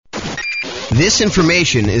This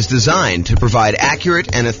information is designed to provide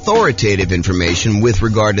accurate and authoritative information with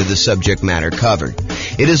regard to the subject matter covered.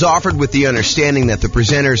 It is offered with the understanding that the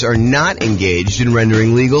presenters are not engaged in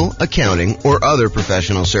rendering legal, accounting, or other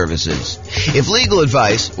professional services. If legal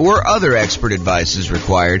advice or other expert advice is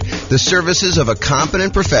required, the services of a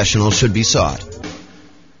competent professional should be sought.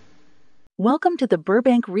 Welcome to the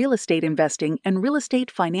Burbank Real Estate Investing and Real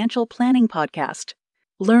Estate Financial Planning Podcast.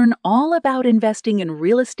 Learn all about investing in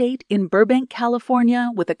real estate in Burbank,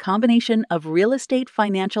 California with a combination of real estate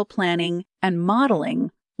financial planning and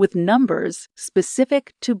modeling with numbers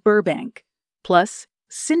specific to Burbank, plus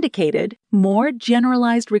syndicated, more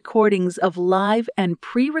generalized recordings of live and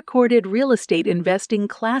pre-recorded real estate investing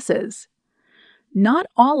classes. Not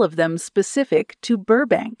all of them specific to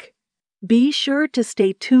Burbank. Be sure to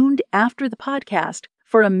stay tuned after the podcast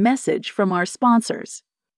for a message from our sponsors.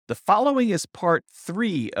 The following is part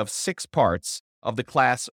 3 of 6 parts of the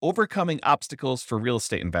class Overcoming Obstacles for Real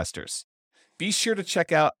Estate Investors. Be sure to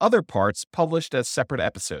check out other parts published as separate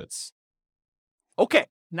episodes. Okay,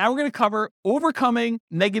 now we're going to cover overcoming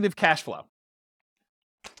negative cash flow.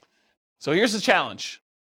 So here's the challenge.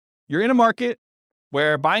 You're in a market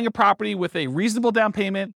where buying a property with a reasonable down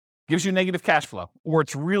payment gives you negative cash flow, or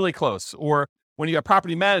it's really close, or when you have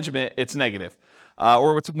property management, it's negative.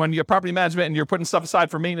 Or when you have property management and you're putting stuff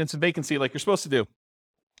aside for maintenance and vacancy like you're supposed to do,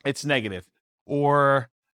 it's negative. Or,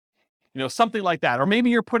 something like that. Or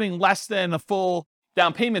maybe you're putting less than a full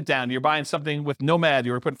down payment down. You're buying something with Nomad.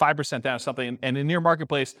 You're putting 5% down or something. And in your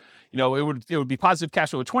marketplace, it would be positive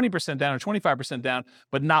cash flow with 20% down or 25% down,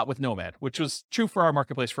 but not with Nomad, which was true for our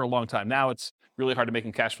marketplace for a long time. Now it's really hard to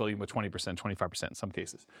make cash flow even with 20%, 25% in some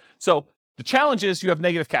cases. So the challenge is you have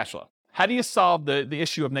negative cash flow. How do you solve the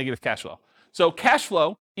issue of negative cash flow? So cash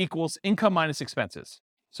flow equals income minus expenses.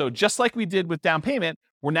 So just like we did with down payment,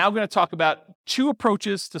 we're now going to talk about 2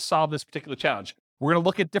 approaches to solve this particular challenge. We're going to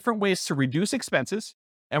look at different ways to reduce expenses,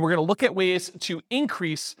 and we're going to look at ways to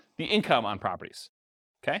increase the income on properties.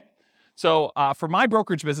 Okay? So for my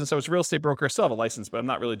brokerage business, I was a real estate broker. I still have a license, but I'm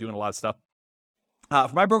not really doing a lot of stuff.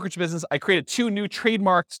 For my brokerage business, I created 2 new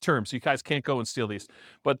trademarked terms. So you guys can't go and steal these.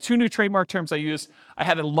 But 2 new trademark terms I used. I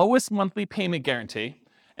had a lowest monthly payment guarantee,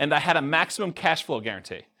 and I had a maximum cash flow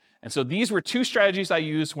guarantee. And so these were 2 strategies I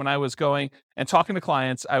used when I was going and talking to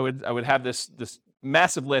clients. I would have this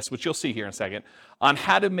massive list, which you'll see here in a second, on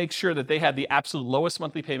how to make sure that they had the absolute lowest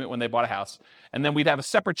monthly payment when they bought a house. And then we'd have a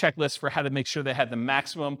separate checklist for how to make sure they had the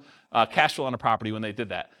maximum cash flow on a property when they did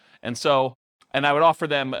that. And I would offer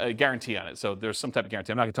them a guarantee on it. So there's some type of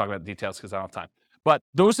guarantee. I'm not going to talk about the details because I don't have time. But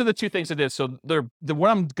those are the 2 things I did. So what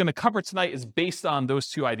I'm going to cover tonight is based on those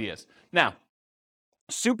 2 ideas. Now,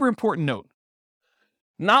 super important note,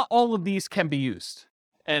 not all of these can be used.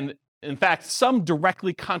 And in fact, some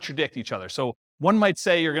directly contradict each other. So one might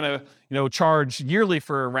say you're going to, charge yearly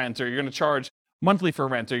for a rent, or you're going to charge monthly for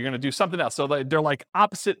rent, or you're going to do something else. So they're like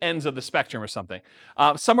opposite ends of the spectrum or something.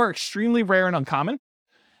 Some are extremely rare and uncommon.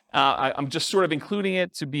 I'm just sort of including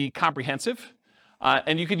it to be comprehensive.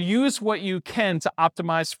 And you can use what you can to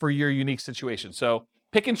optimize for your unique situation. So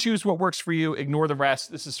pick and choose what works for you, ignore the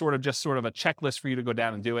rest. This is sort of a checklist for you to go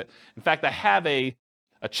down and do it. In fact, I have a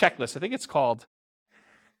checklist. I think it's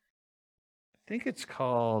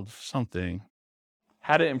called something,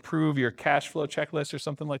 how to improve your cash flow checklist or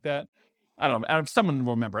something like that. I don't know. Someone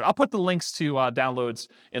will remember it. I'll put the links to downloads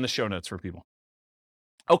in the show notes for people.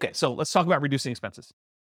 Okay, so let's talk about reducing expenses.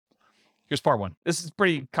 Here's part 1. This is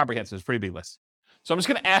pretty comprehensive. It's a pretty big list. So I'm just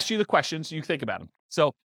going to ask you the questions. You think about them.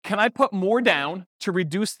 So can I put more down to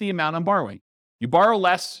reduce the amount I'm borrowing? You borrow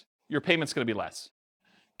less, your payment's going to be less.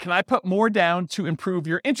 Can I put more down to improve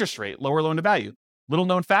your interest rate, lower loan to value? Little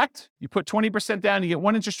known fact, you put 20% down, you get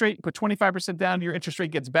one interest rate. You put 25% down, your interest rate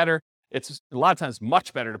gets better. It's a lot of times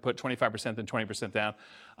much better to put 25% than 20%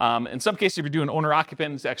 down. In some cases, if you're doing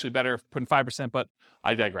owner-occupant, it's actually better putting 5%, but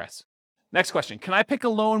I digress. Next question, can I pick a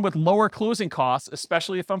loan with lower closing costs,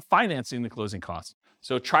 especially if I'm financing the closing costs?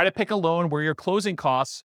 So try to pick a loan where your closing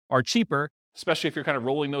costs are cheaper, especially if you're kind of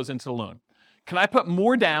rolling those into the loan. Can I put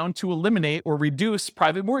more down to eliminate or reduce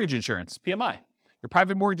private mortgage insurance, PMI? Your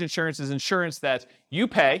private mortgage insurance is insurance that you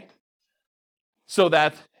pay so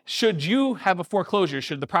that should you have a foreclosure,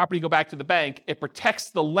 should the property go back to the bank, it protects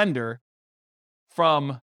the lender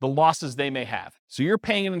from the losses they may have. So you're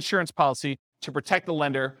paying an insurance policy to protect the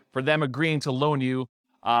lender for them agreeing to loan you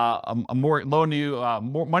more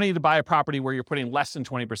money to buy a property where you're putting less than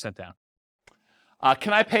 20% down.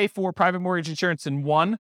 Can I pay for private mortgage insurance in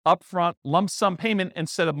one upfront lump sum payment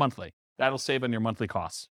instead of monthly? That'll save on your monthly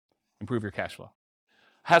costs, improve your cash flow.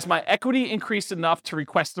 Has my equity increased enough to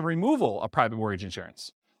request the removal of private mortgage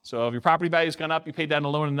insurance? So if your property value's gone up, you paid down the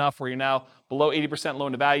loan enough where you're now below 80%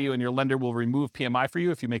 loan to value, and your lender will remove PMI for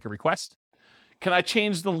you if you make a request. Can I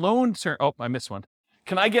change the loan term? Oh, I missed one.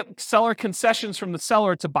 Can I get seller concessions from the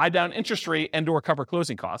seller to buy down interest rate and or cover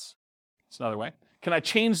closing costs? That's another way. Can I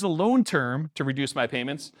change the loan term to reduce my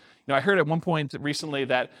payments? I heard at one point recently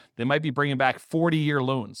that they might be bringing back 40-year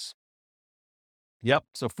loans. Yep,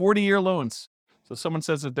 so 40-year loans. So someone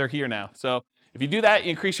says that they're here now. So if you do that, you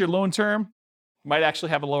increase your loan term, you might actually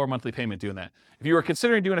have a lower monthly payment doing that. If you were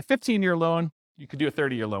considering doing a 15-year loan, you could do a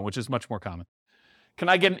 30-year loan, which is much more common. Can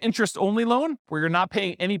I get an interest-only loan where you're not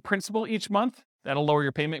paying any principal each month? That'll lower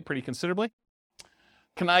your payment pretty considerably.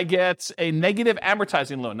 Can I get a negative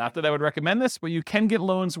amortizing loan? Not that I would recommend this, but you can get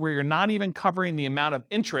loans where you're not even covering the amount of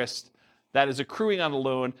interest that is accruing on the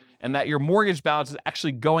loan and that your mortgage balance is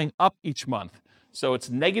actually going up each month. So it's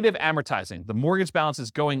negative amortizing. The mortgage balance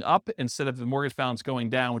is going up instead of the mortgage balance going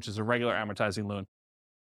down, which is a regular amortizing loan.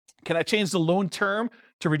 Can I change the loan term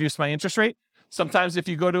to reduce my interest rate? Sometimes if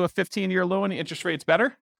you go to a 15-year loan, the interest rate's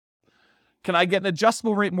better. Can I get an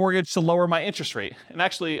adjustable rate mortgage to lower my interest rate? And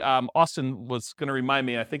actually, Austin was going to remind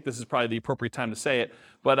me, and I think this is probably the appropriate time to say it,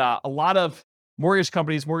 but a lot of mortgage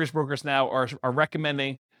companies, mortgage brokers now are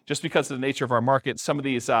recommending, just because of the nature of our market, some of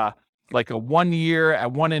these like a 1 year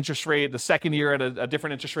at one interest rate, the second year at a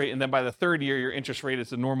different interest rate, and then by the third year, your interest rate is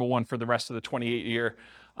the normal one for the rest of the 28-year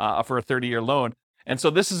for a 30-year loan. And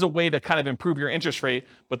so this is a way to kind of improve your interest rate.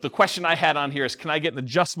 But the question I had on here is, can I get an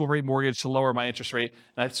adjustable rate mortgage to lower my interest rate?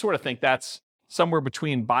 And I sort of think that's somewhere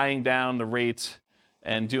between buying down the rate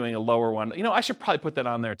and doing a lower one. I should probably put that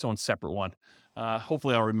on there, its own separate one.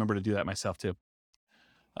 Hopefully I'll remember to do that myself too.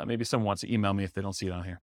 Maybe someone wants to email me if they don't see it on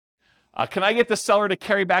here. Can I get the seller to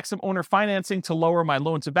carry back some owner financing to lower my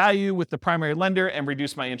loan to value with the primary lender and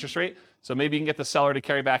reduce my interest rate? So maybe you can get the seller to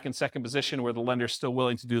carry back in second position where the lender is still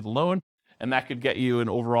willing to do the loan, and that could get you an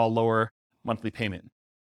overall lower monthly payment.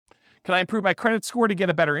 Can I improve my credit score to get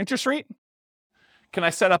a better interest rate? Can I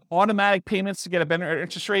set up automatic payments to get a better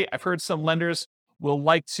interest rate? I've heard some lenders will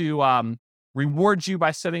like to reward you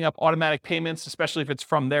by setting up automatic payments, especially if it's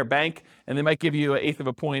from their bank, and they might give you 1/8 of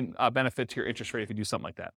a point benefit to your interest rate if you do something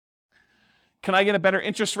like that. Can I get a better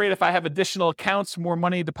interest rate if I have additional accounts, more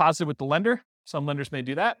money deposited with the lender? Some lenders may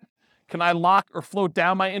do that. Can I lock or float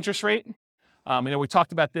down my interest rate? We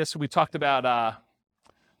talked about this. We talked about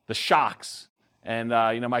the shocks and,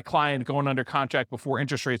 my client going under contract before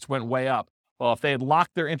interest rates went way up. Well, if they had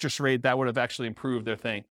locked their interest rate, that would have actually improved their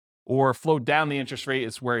thing. Or float down the interest rate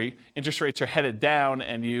is where interest rates are headed down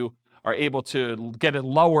and you are able to get it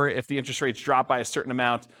lower if the interest rates drop by a certain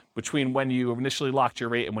amount between when you initially locked your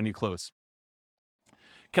rate and when you close.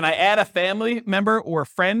 Can I add a family member or a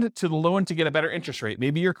friend to the loan to get a better interest rate?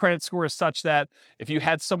 Maybe your credit score is such that if you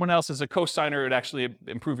had someone else as a co-signer, it would actually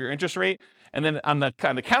improve your interest rate. And then on the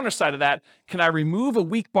counter side of that, can I remove a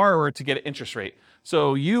weak borrower to get an interest rate?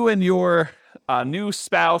 So you and your new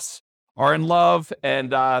spouse are in love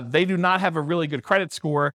and they do not have a really good credit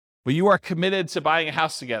score, but you are committed to buying a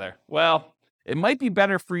house together. Well, it might be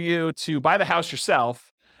better for you to buy the house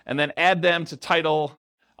yourself and then add them to title.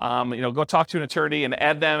 Go talk to an attorney and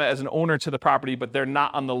add them as an owner to the property, but they're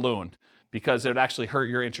not on the loan because it would actually hurt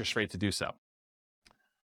your interest rate to do so.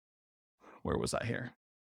 Where was I here?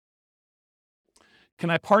 Can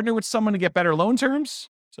I partner with someone to get better loan terms?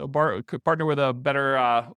 So could partner with a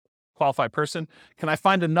better qualified person. Can I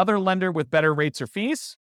find another lender with better rates or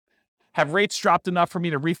fees? Have rates dropped enough for me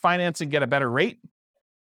to refinance and get a better rate?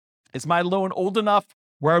 Is my loan old enough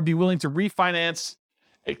where I would be willing to refinance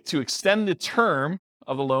to extend the term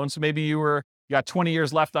of the loan? So maybe you got 20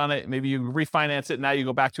 years left on it. Maybe you refinance it. Now you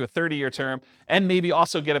go back to a 30-year term and maybe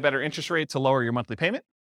also get a better interest rate to lower your monthly payment.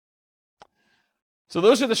 So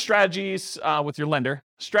those are the strategies with your lender.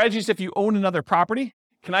 Strategies if you own another property.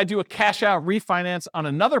 Can I do a cash out refinance on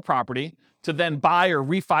another property to then buy or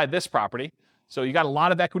refi this property? So you got a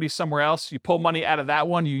lot of equity somewhere else. You pull money out of that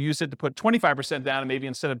one. You use it to put 25% down and maybe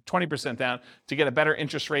instead of 20% down to get a better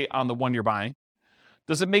interest rate on the one you're buying.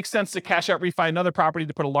 Does it make sense to cash out refi another property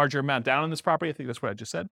to put a larger amount down on this property? I think that's what I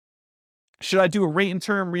just said. Should I do a rate and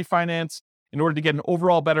term refinance in order to get an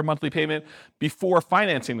overall better monthly payment before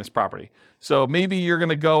financing this property? So maybe you're going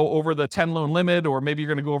to go over the 10 loan limit, or maybe you're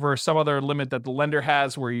going to go over some other limit that the lender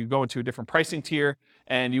has where you go into a different pricing tier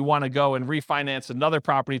and you want to go and refinance another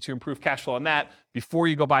property to improve cash flow on that before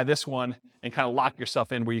you go buy this one and kind of lock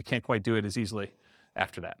yourself in where you can't quite do it as easily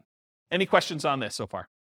after that. Any questions on this so far?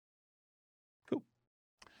 Cool.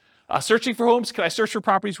 Searching for homes. Can I search for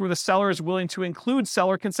properties where the seller is willing to include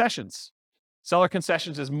seller concessions? Seller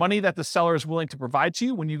concessions is money that the seller is willing to provide to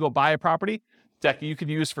you when you go buy a property that you could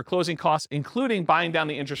use for closing costs, including buying down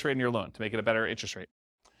the interest rate in your loan to make it a better interest rate.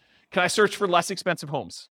 Can I search for less expensive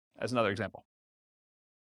homes, as another example?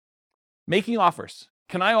 Making offers.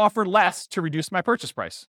 Can I offer less to reduce my purchase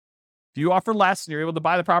price? If you offer less and you're able to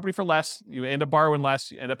buy the property for less, you end up borrowing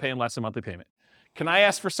less, you end up paying less in monthly payment. Can I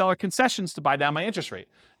ask for seller concessions to buy down my interest rate?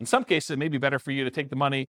 In some cases, it may be better for you to take the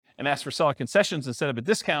money and ask for seller concessions instead of a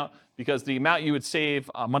discount, because the amount you would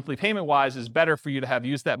save monthly payment-wise is better for you to have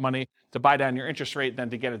used that money to buy down your interest rate than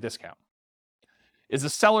to get a discount. Is the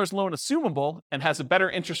seller's loan assumable and has a better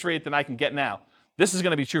interest rate than I can get now? This is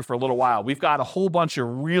going to be true for a little while. We've got a whole bunch of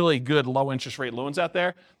really good low interest rate loans out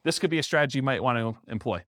there. This could be a strategy you might want to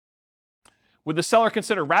employ. Would the seller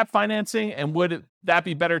consider wrap financing, and would that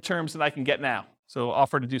be better terms than I can get now? So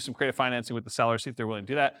offer to do some creative financing with the seller, see if they're willing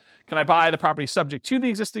to do that. Can I buy the property subject to the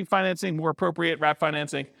existing financing, more appropriate wrap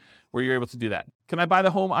financing, where you're able to do that? Can I buy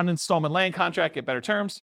the home on installment land contract, get better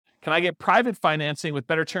terms? Can I get private financing with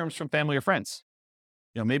better terms from family or friends?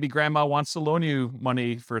 Maybe grandma wants to loan you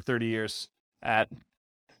money for 30 years at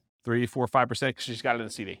 3, 4, 5% because she's got it in a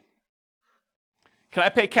CD. Can I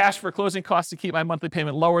pay cash for closing costs to keep my monthly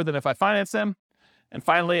payment lower than if I finance them? And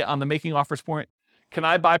finally, on the making offers point, can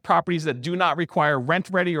I buy properties that do not require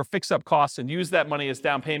rent-ready or fix-up costs and use that money as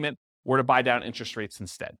down payment, or to buy down interest rates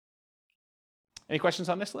instead? Any questions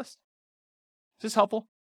on this list? Is this helpful?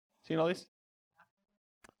 Seeing all these?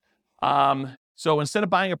 So instead of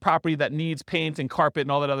buying a property that needs paint and carpet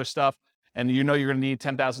and all that other stuff, and you're going to need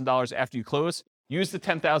 $10,000 after you close, use the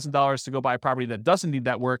 $10,000 to go buy a property that doesn't need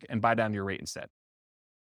that work and buy down your rate instead.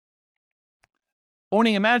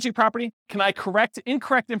 Owning and managing property, can I correct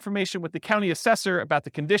incorrect information with the county assessor about the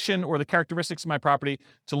condition or the characteristics of my property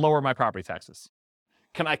to lower my property taxes?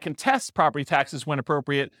 Can I contest property taxes when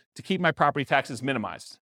appropriate to keep my property taxes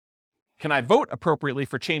minimized? Can I vote appropriately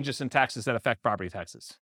for changes in taxes that affect property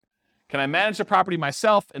taxes? Can I manage the property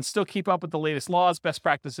myself and still keep up with the latest laws, best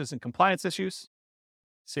practices, and compliance issues?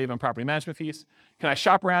 Save on property management fees. Can I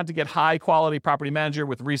shop around to get high-quality property manager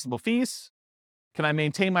with reasonable fees? Can I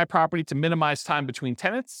maintain my property to minimize time between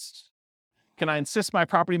tenants? Can I insist my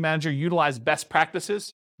property manager utilize best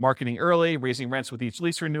practices, marketing early, raising rents with each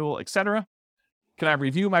lease renewal, etc.? Can I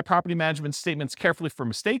review my property management statements carefully for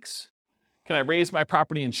mistakes? Can I raise my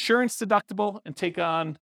property insurance deductible and take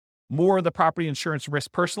on more of the property insurance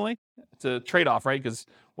risk personally? It's a trade-off, right? Because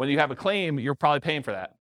when you have a claim, you're probably paying for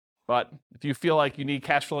that. But if you feel like you need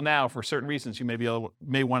cash flow now for certain reasons, you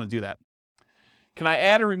may want to do that. Can I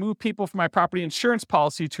add or remove people from my property insurance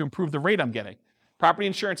policy to improve the rate I'm getting? Property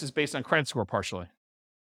insurance is based on credit score partially.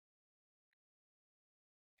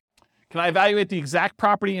 Can I evaluate the exact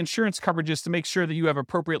property insurance coverages to make sure that you have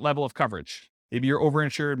appropriate level of coverage? Maybe you're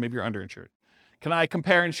overinsured, maybe you're underinsured. Can I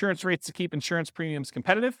compare insurance rates to keep insurance premiums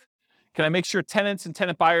competitive? Can I make sure tenants and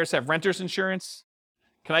tenant buyers have renter's insurance?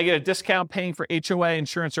 Can I get a discount paying for HOA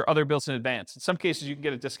insurance or other bills in advance? In some cases, you can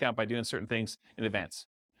get a discount by doing certain things in advance.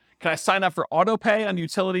 Can I sign up for auto pay on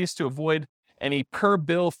utilities to avoid any per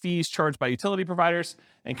bill fees charged by utility providers?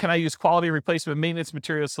 And can I use quality replacement maintenance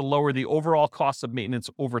materials to lower the overall cost of maintenance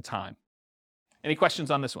over time? Any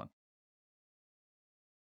questions on this one?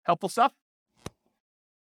 Helpful stuff?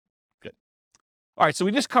 Good. All right, so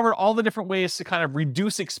we just covered all the different ways to kind of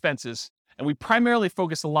reduce expenses. And we primarily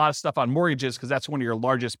focus a lot of stuff on mortgages because that's one of your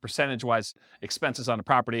largest percentage-wise expenses on a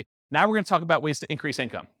property. Now we're going to talk about ways to increase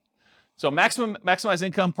income. So maximize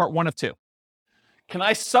income, part 1 of 2. Can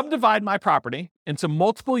I subdivide my property into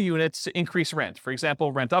multiple units to increase rent? For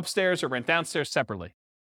example, rent upstairs or rent downstairs separately.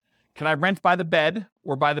 Can I rent by the bed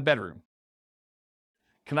or by the bedroom?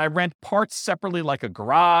 Can I rent parts separately like a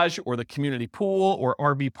garage or the community pool or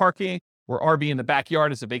RV parking or RV in the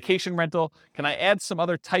backyard as a vacation rental? Can I add some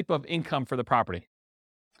other type of income for the property?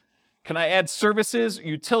 Can I add services,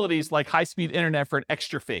 utilities like high-speed internet for an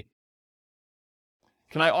extra fee?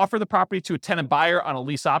 Can I offer the property to a tenant buyer on a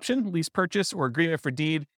lease option, lease purchase, or agreement for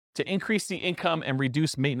deed to increase the income and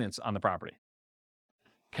reduce maintenance on the property?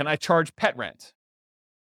 Can I charge pet rent?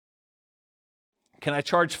 Can I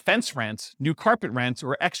charge fence rent, new carpet rent,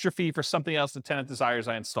 or extra fee for something else the tenant desires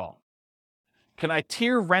I install? Can I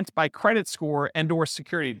tier rent by credit score and or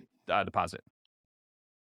security deposit?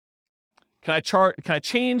 Can I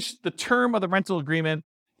change the term of the rental agreement,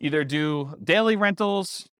 either do daily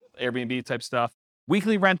rentals, Airbnb type stuff,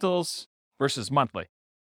 weekly rentals versus monthly?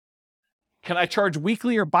 Can I charge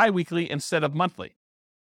weekly or bi-weekly instead of monthly?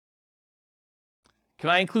 Can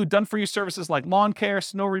I include done-for-you services like lawn care,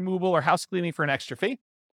 snow removal, or house cleaning for an extra fee?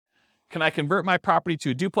 Can I convert my property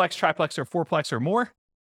to a duplex, triplex, or fourplex or more?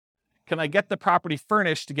 Can I get the property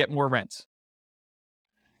furnished to get more rent?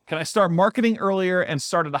 Can I start marketing earlier and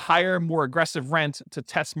start at a higher, more aggressive rent to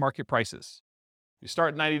test market prices? You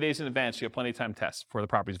start 90 days in advance, you have plenty of time to test before the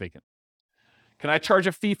property is vacant. Can I charge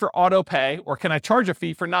a fee for auto pay, or can I charge a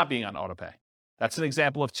fee for not being on auto pay? That's an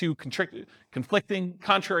example of two conflicting,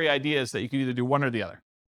 contrary ideas that you can either do one or the other.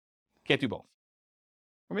 Can't do both.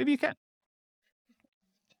 Or maybe you can.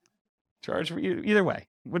 Charge for either way.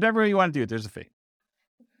 Whatever you want to do, there's a fee.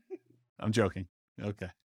 I'm joking. Okay.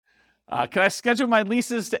 Can I schedule my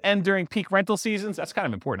leases to end during peak rental seasons? That's kind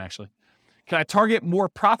of important, actually. Can I target more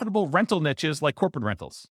profitable rental niches like corporate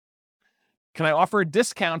rentals? Can I offer a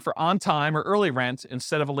discount for on-time or early rent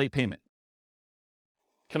instead of a late payment?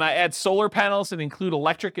 Can I add solar panels that include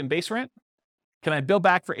electric and base rent? Can I bill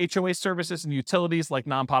back for HOA services and utilities like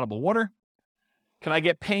non-potable water? Can I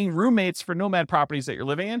get paying roommates for nomad properties that you're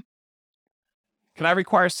living in? Can I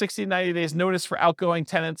require 60 to 90 days notice for outgoing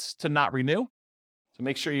tenants to not renew? So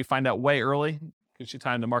make sure you find out way early. Gives you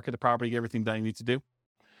time to market the property, get everything done you need to do.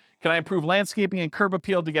 Can I improve landscaping and curb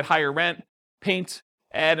appeal to get higher rent, paint,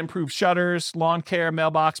 add improved shutters, lawn care,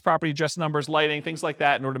 mailbox, property address numbers, lighting, things like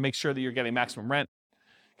that in order to make sure that you're getting maximum rent?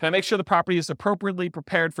 Can I make sure the property is appropriately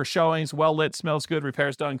prepared for showings, well lit, smells good,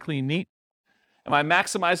 repairs done, clean, neat? Am I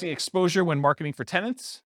maximizing exposure when marketing for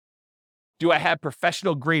tenants? Do I have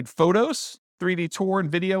professional grade photos, 3D tour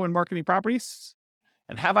and video and marketing properties?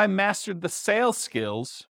 And have I mastered the sales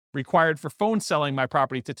skills required for phone selling my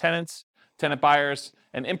property to tenants, tenant buyers,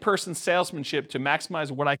 and in-person salesmanship to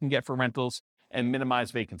maximize what I can get for rentals and minimize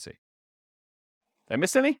vacancy? Did I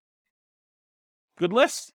miss any? Good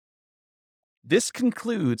list? This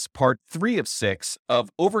concludes part 3 of 6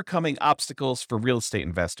 of Overcoming Obstacles for Real Estate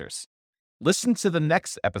Investors. Listen to the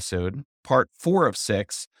next episode, part 4 of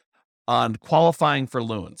 6, on qualifying for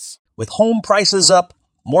loans. With home prices up,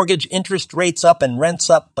 mortgage interest rates up, and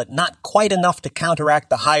rents up, but not quite enough to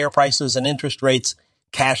counteract the higher prices and interest rates,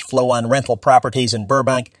 cash flow on rental properties in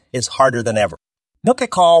Burbank is harder than ever. Book a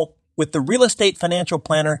call with the Real Estate Financial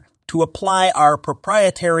Planner to apply our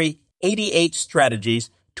proprietary 88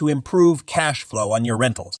 strategies to improve cash flow on your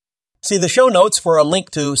rentals. See the show notes for a link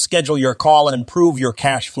to schedule your call and improve your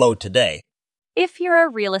cash flow today. If you're a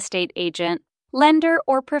real estate agent, lender,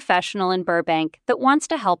 or professional in Burbank that wants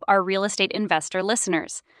to help our real estate investor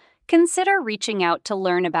listeners, consider reaching out to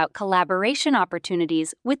learn about collaboration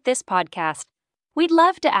opportunities with this podcast. We'd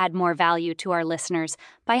love to add more value to our listeners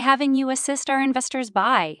by having you assist our investors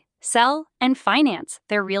buy, sell, and finance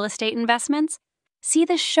their real estate investments. See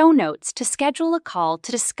the show notes to schedule a call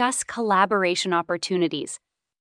to discuss collaboration opportunities.